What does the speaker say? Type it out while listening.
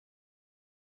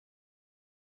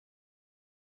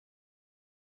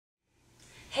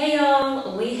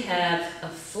y'all. We have a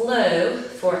flow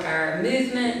for our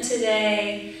movement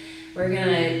today. We're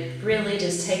gonna really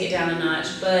just take it down a notch,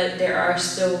 but there are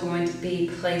still going to be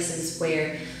places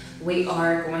where we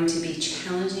are going to be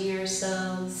challenging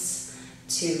ourselves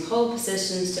to hold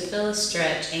positions, to feel a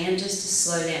stretch, and just to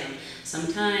slow down.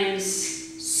 Sometimes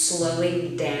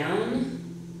slowing down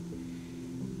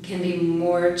can be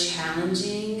more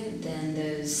challenging than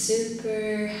those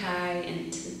super high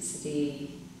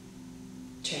intensity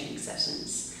training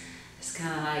sessions. It's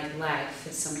kind of like life.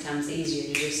 It's sometimes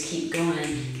easier to just keep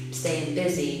going, staying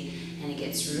busy, and it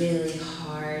gets really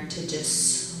hard to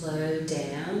just slow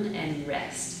down and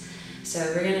rest. So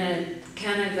we're gonna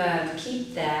kind of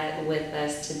keep that with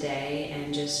us today,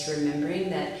 and just remembering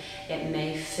that it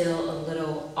may feel a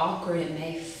little awkward, it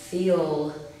may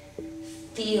feel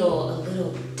a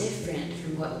little different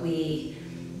from what we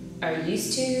are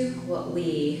used to, what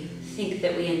we think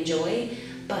that we enjoy,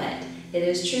 but it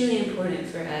is truly important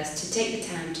for us to take the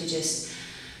time to just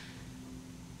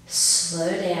slow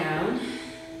down,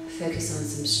 focus on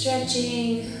some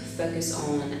stretching, focus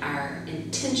on our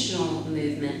intentional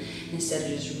movement instead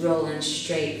of just rolling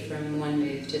straight from one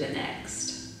move to the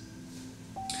next.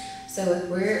 So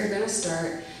we're going to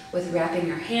start with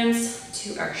wrapping our hands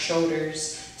to our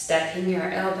shoulders, stacking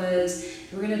our elbows.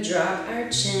 We're going to drop our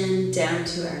chin down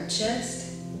to our chest.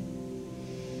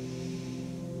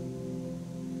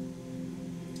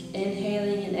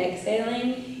 Inhaling and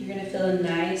exhaling, you're going to feel a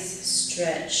nice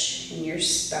stretch in your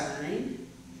spine.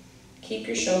 Keep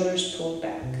your shoulders pulled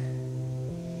back.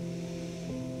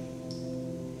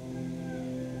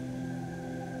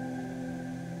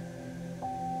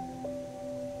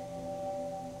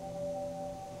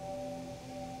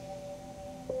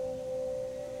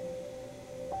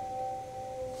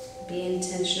 Be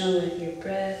intentional with your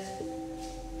breath.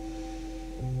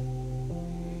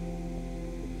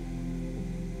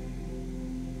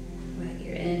 Let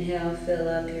your inhale fill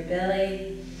up your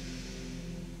belly.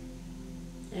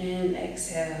 And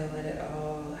exhale, let it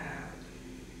all out.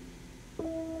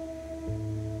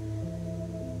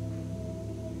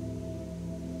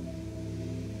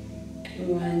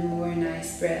 One more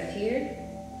nice breath here.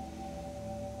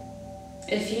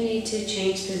 If you need to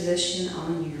change position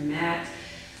on your mat,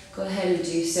 go ahead and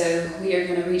do so. We are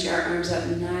going to reach our arms up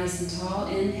nice and tall,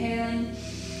 inhaling,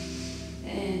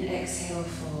 and exhale,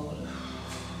 fold.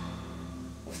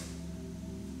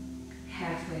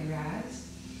 Halfway rise,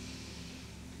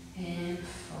 and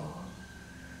fold.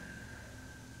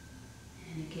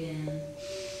 And again,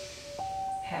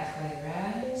 halfway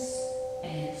rise,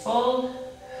 and fold.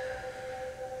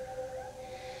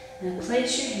 Now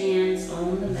place your hands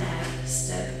on the mat,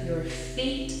 step your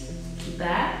feet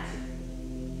back,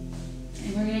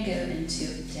 and we're going to go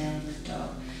into downward dog.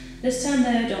 This time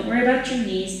though, don't worry about your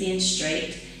knees being straight.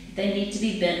 If they need to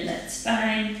be bent, that's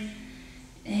fine.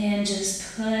 And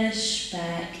just push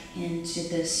back into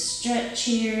this stretch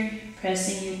here,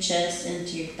 pressing your chest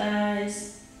into your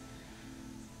thighs.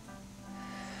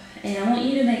 And I want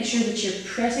you to make sure that you're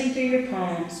pressing through your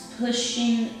palms,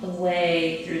 pushing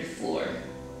away through the floor.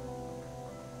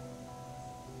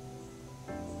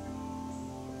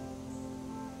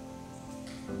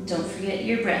 Don't forget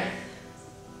your breath.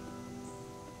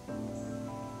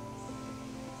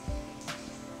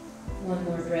 One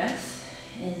more breath.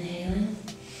 Inhaling.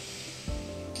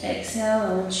 Exhale,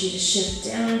 I want you to shift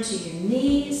down to your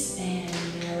knees, and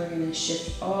now we're going to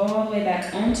shift all the way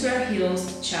back onto our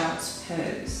heels, child's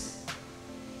pose.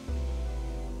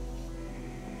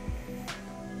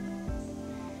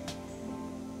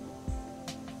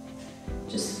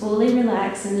 Just fully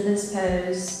relax into this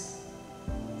pose.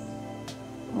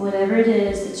 Whatever it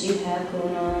is that you have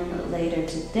going on later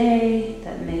today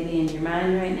that may be in your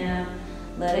mind right now,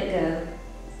 let it go.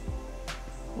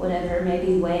 Whatever may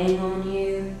be weighing on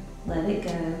you, let it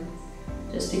go.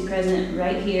 Just be present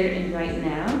right here and right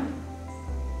now.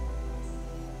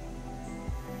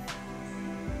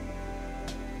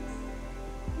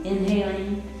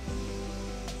 Inhaling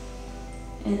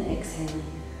and exhaling.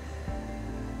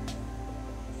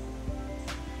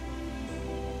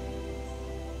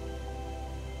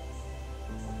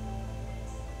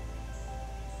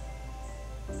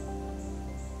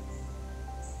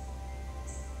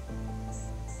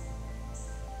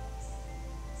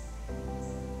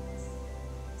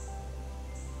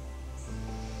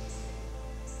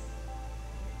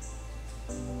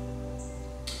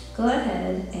 Go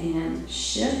ahead and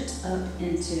shift up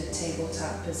into a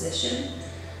tabletop position.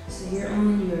 So you're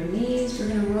on your knees. We're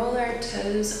going to roll our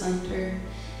toes under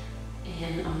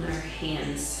and on our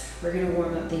hands. We're going to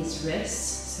warm up these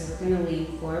wrists. So we're going to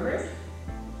lean forward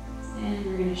and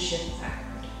we're going to shift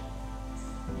backward.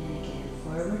 And again,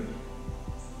 forward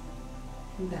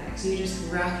back. So you're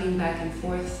just rocking back and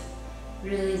forth,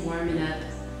 really warming up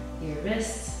your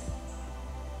wrists.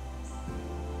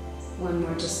 One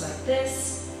more just like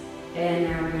this. And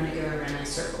now we're gonna go around in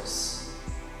circles.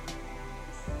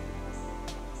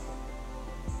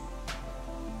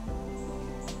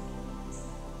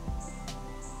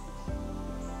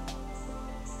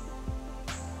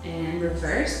 And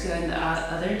reverse, go in the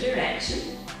other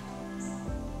direction.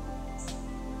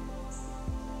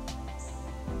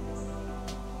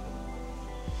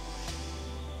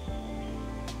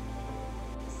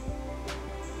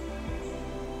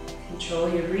 Control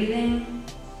your breathing.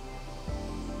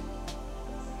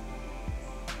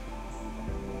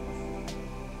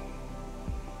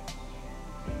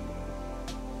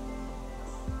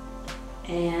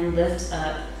 And lift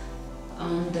up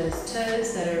on those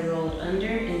toes that are rolled under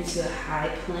into a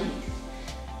high plank.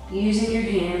 Using your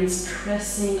hands,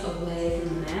 pressing away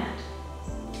from the mat.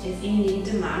 If you need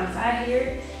to modify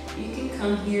here, you can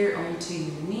come here onto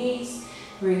your knees.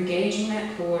 We're engaging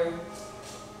that core.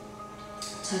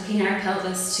 Tucking our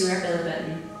pelvis to our belly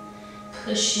button,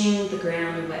 pushing the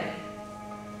ground away.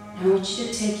 I want you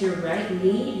to take your right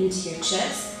knee into your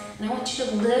chest, and I want you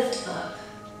to lift up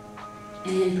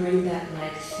and bring that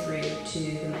leg through to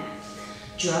the mat.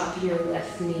 Drop your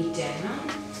left knee down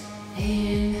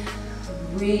and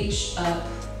reach up,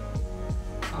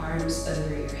 arms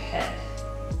over your head.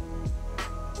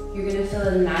 You're gonna feel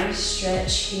a nice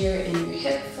stretch here in your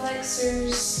hip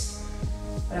flexors.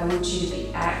 But I want you to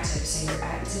be active, so you're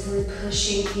actively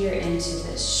pushing here into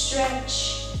this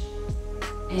stretch.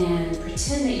 And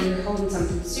pretend that you're holding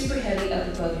something super heavy up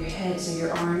above your head, so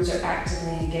your arms are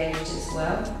actively engaged as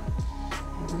well.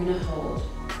 And we're gonna hold.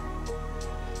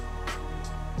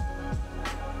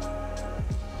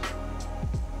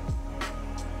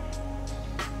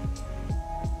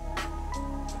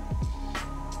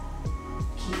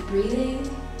 Keep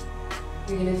breathing.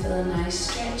 You're gonna feel a nice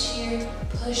stretch here.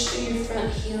 Push through your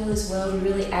front heel as well to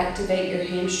really activate your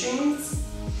hamstrings.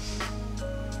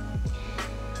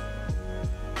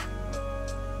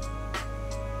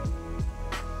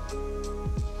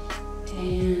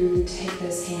 And take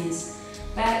those hands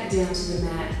back down to the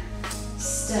mat.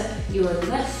 Step your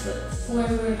left foot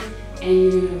forward and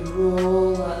you're gonna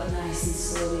roll up nice and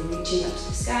slowly, reaching up to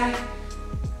the sky.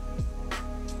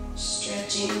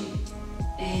 Stretching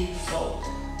and fold.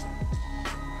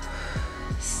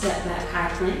 Step back,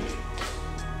 high plank.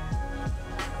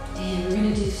 And we're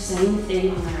gonna do the same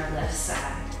thing on our left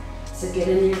side. So get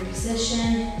in your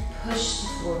position, push the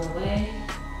floor away.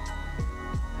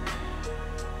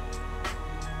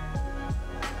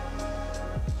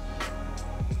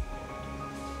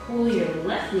 Pull your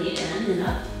left knee in and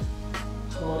up.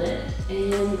 Hold it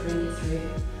and bring it through.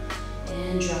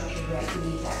 And drop your right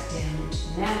knee back down into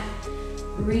the mat.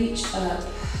 Reach up,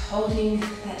 holding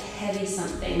that heavy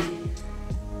something.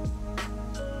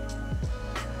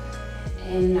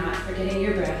 And not forgetting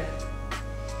your breath.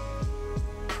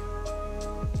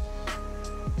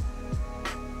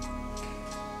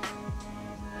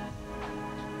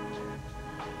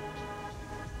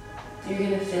 You're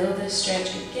going to feel this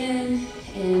stretch again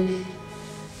in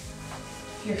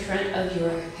your front of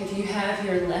if you have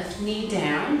your left knee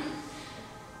down,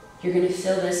 you're going to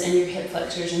feel this in your hip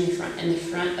flexors in the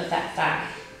front of that thigh.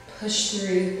 Push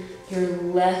through your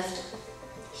left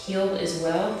heel as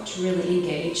well to really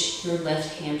engage your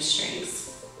left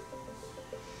hamstrings.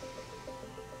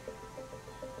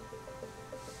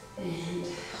 And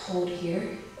hold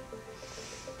here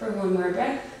for one more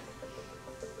breath.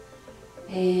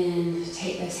 And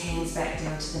take those hands back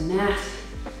down to the mat.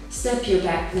 Step your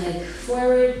back leg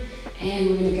forward and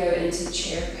we're going to go into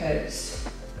chair pose.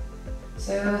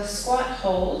 So squat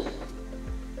hold.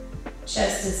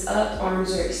 Chest is up,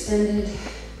 arms are extended.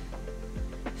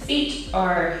 Feet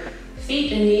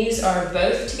and knees are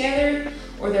both together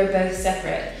or they're both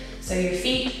separate. So your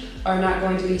feet are not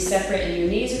going to be separate and your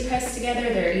knees are pressed together.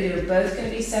 They're either both going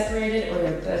to be separated or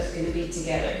they're both going to be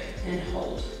together. And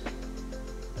hold.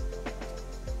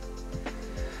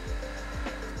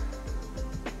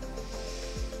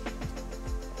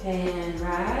 And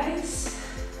rise.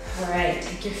 All right,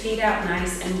 take your feet out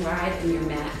nice and wide from your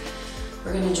mat.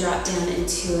 We're going to drop down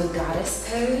into a goddess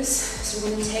pose. So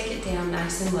we're going to take it down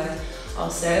nice and low.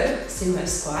 Also, sumo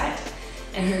squat.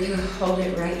 And we're going to hold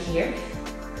it right here.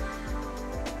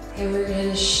 And we're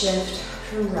going to shift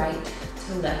from right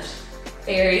to left.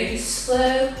 Very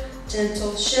slow,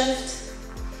 gentle shift.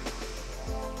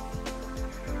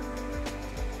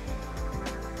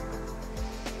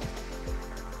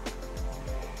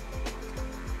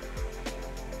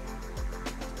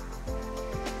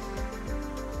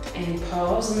 And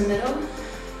pause in the middle.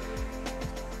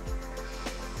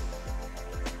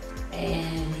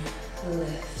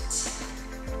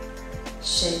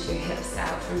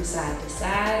 side to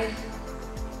side,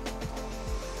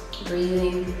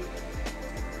 breathing.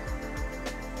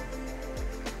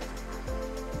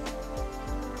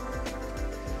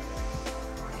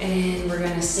 And we're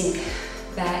going to sink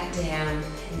back down.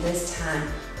 And this time,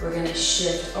 we're going to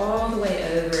shift all the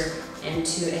way over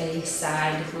into a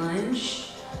side lunge.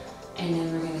 And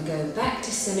then we're going to go back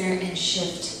to center and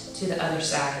shift to the other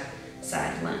side,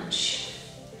 side lunge.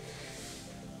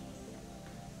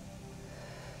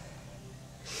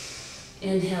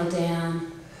 Inhale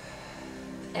down,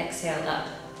 exhale up.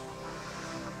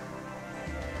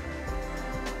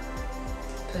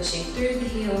 Pushing through the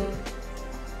heel.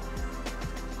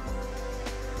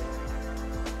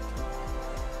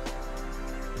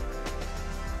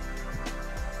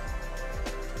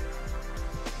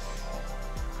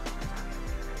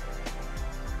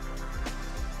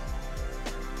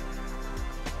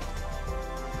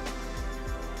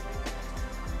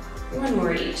 One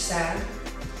more each side.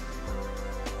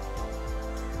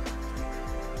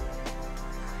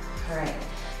 All right,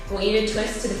 I want you to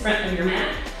twist to the front of your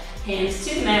mat, hands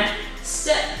to the mat,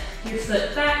 step your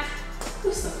foot back,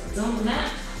 something's on the mat,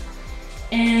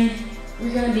 and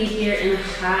we're gonna be here in a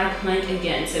high plank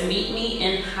again. So meet me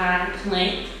in high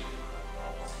plank.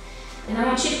 And I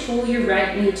want you to pull your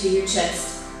right knee to your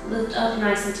chest, lift up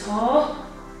nice and tall,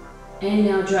 and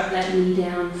now drop that knee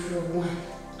down for 1,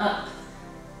 up,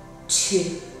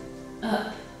 2,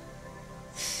 up,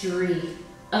 3,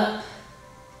 up,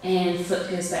 and foot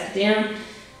goes back down.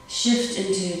 Shift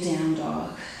into down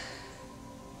dog.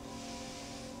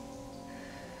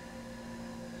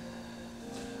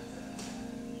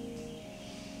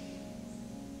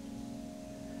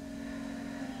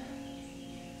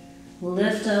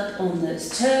 Lift up on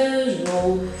those toes,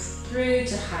 roll through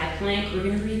to high plank. We're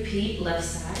going to repeat left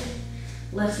side.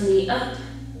 Left knee up,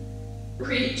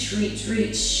 reach, reach,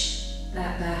 reach,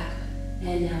 that back,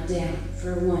 and now down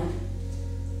for 1,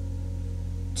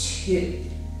 2,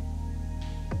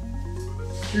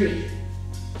 3,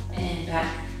 and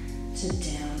back to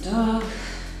down dog.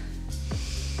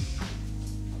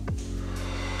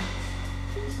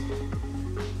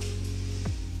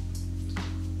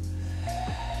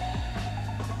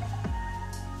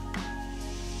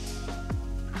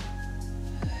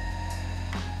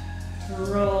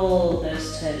 Roll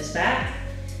those toes back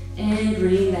and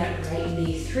bring that right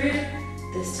knee through.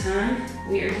 This time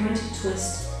we are going to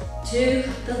twist to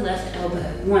the left elbow.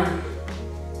 1,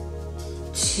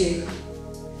 2,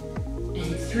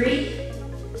 and 3,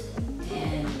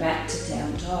 and back to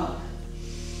down dog.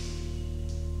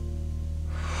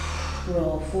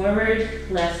 Roll forward,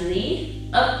 left knee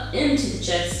up into the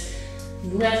chest,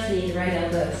 left knee, right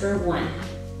elbow for 1,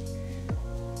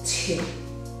 2,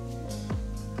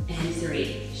 and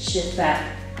 3. Shift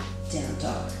back, down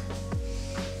dog.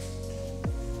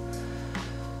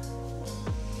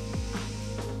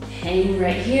 Hang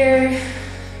right here,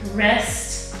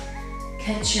 rest,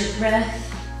 catch your breath,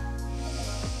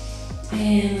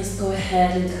 and let's go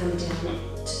ahead and come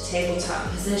down to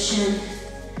tabletop position.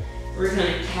 We're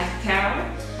gonna cat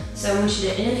cow. So I want you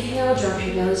to inhale, drop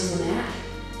your belly to the mat,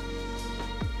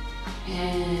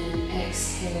 and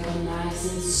exhale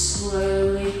nice and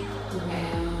slowly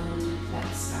round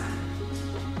that spine.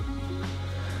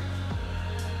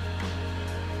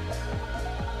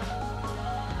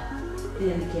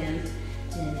 And again,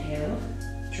 inhale,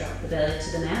 drop the belly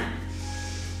to the mat.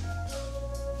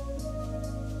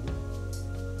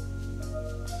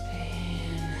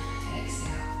 And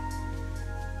exhale.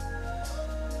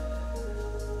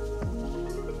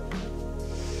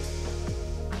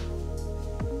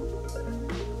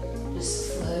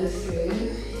 Just flow through,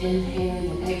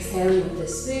 inhaling and exhaling with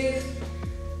this move.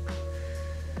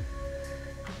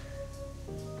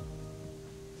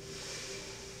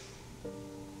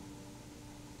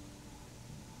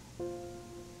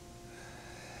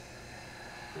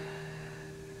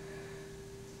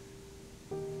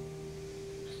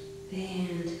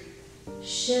 And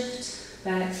shift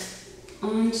back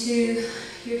onto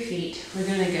your feet. We're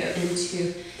going to go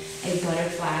into a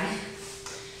butterfly.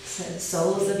 So the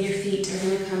soles of your feet are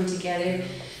going to come together.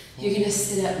 You're going to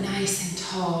sit up nice and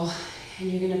tall,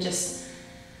 and you're going to just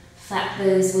flap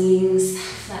those wings,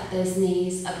 flap those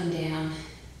knees up and down,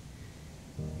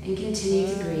 and continue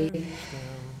to breathe.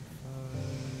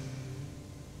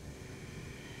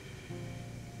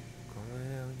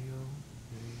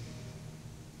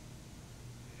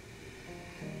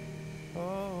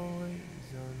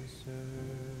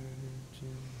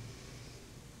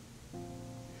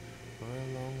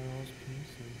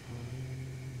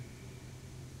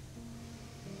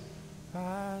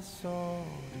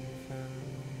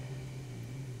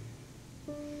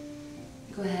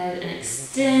 Go ahead and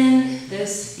extend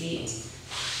those feet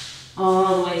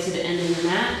all the way to the end of the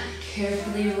mat.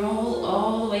 Carefully roll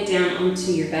all the way down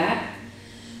onto your back.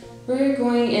 We're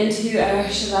going into our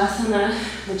Shavasana,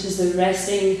 which is the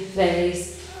resting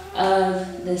phase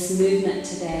of this movement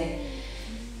today.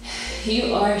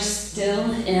 You are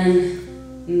still in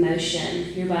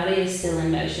motion. Your body is still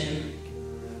in motion.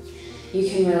 You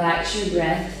can relax your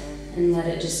breath and let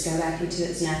it just go back into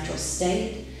its natural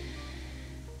state.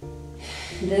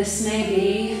 This may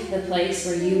be the place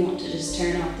where you want to just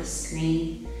turn off the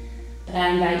screen, but I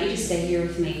invite you to stay here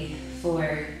with me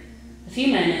for a few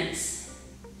minutes,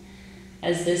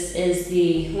 as this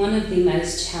is one of the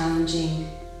most challenging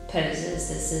poses.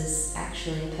 This is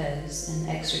actually a pose, an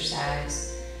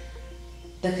exercise,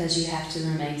 because you have to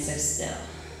remain so still.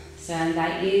 So I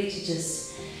invite you to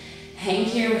just hang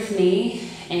here with me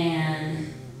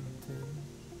and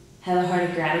have a heart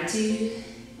of gratitude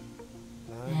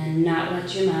and not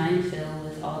let your mind fill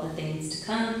with all the things to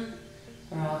come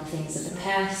or all the things of the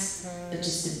past, but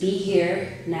just to be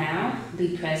here now,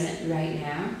 be present right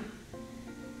now,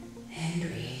 and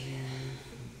breathe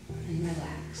and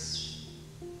relax.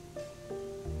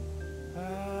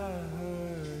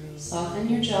 Soften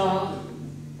your jaw.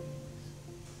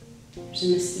 There's a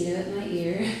mosquito at my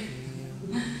ear.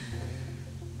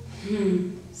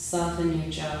 Soften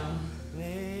your jaw.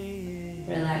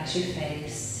 Relax your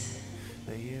face.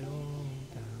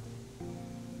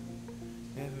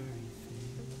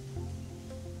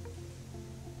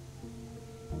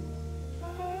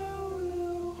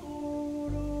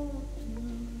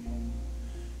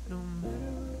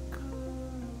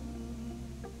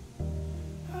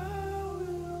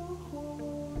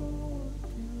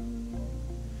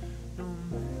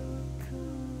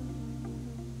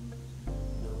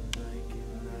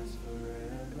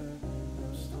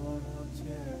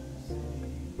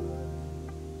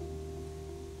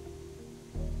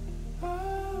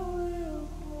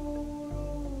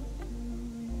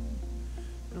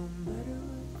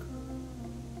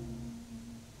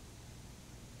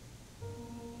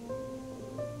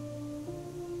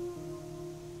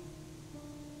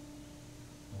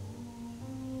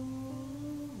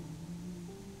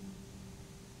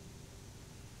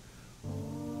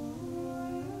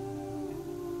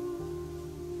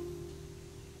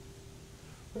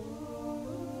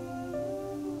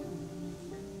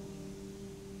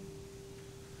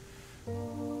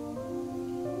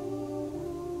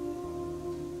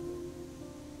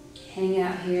 Hang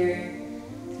out here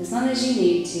as long as you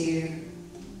need to.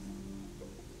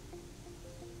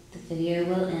 The video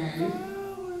will end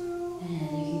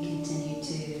and you can continue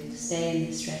to stay in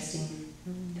this resting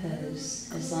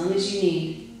pose as long as you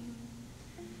need.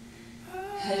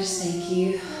 I just thank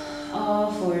you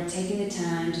all for taking the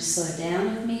time to slow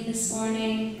down with me this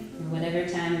morning, or whatever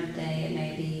time of day it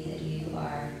may be that you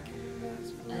are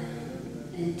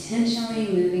intentionally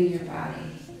moving your body,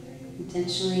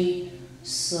 intentionally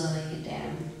slowing it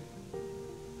down.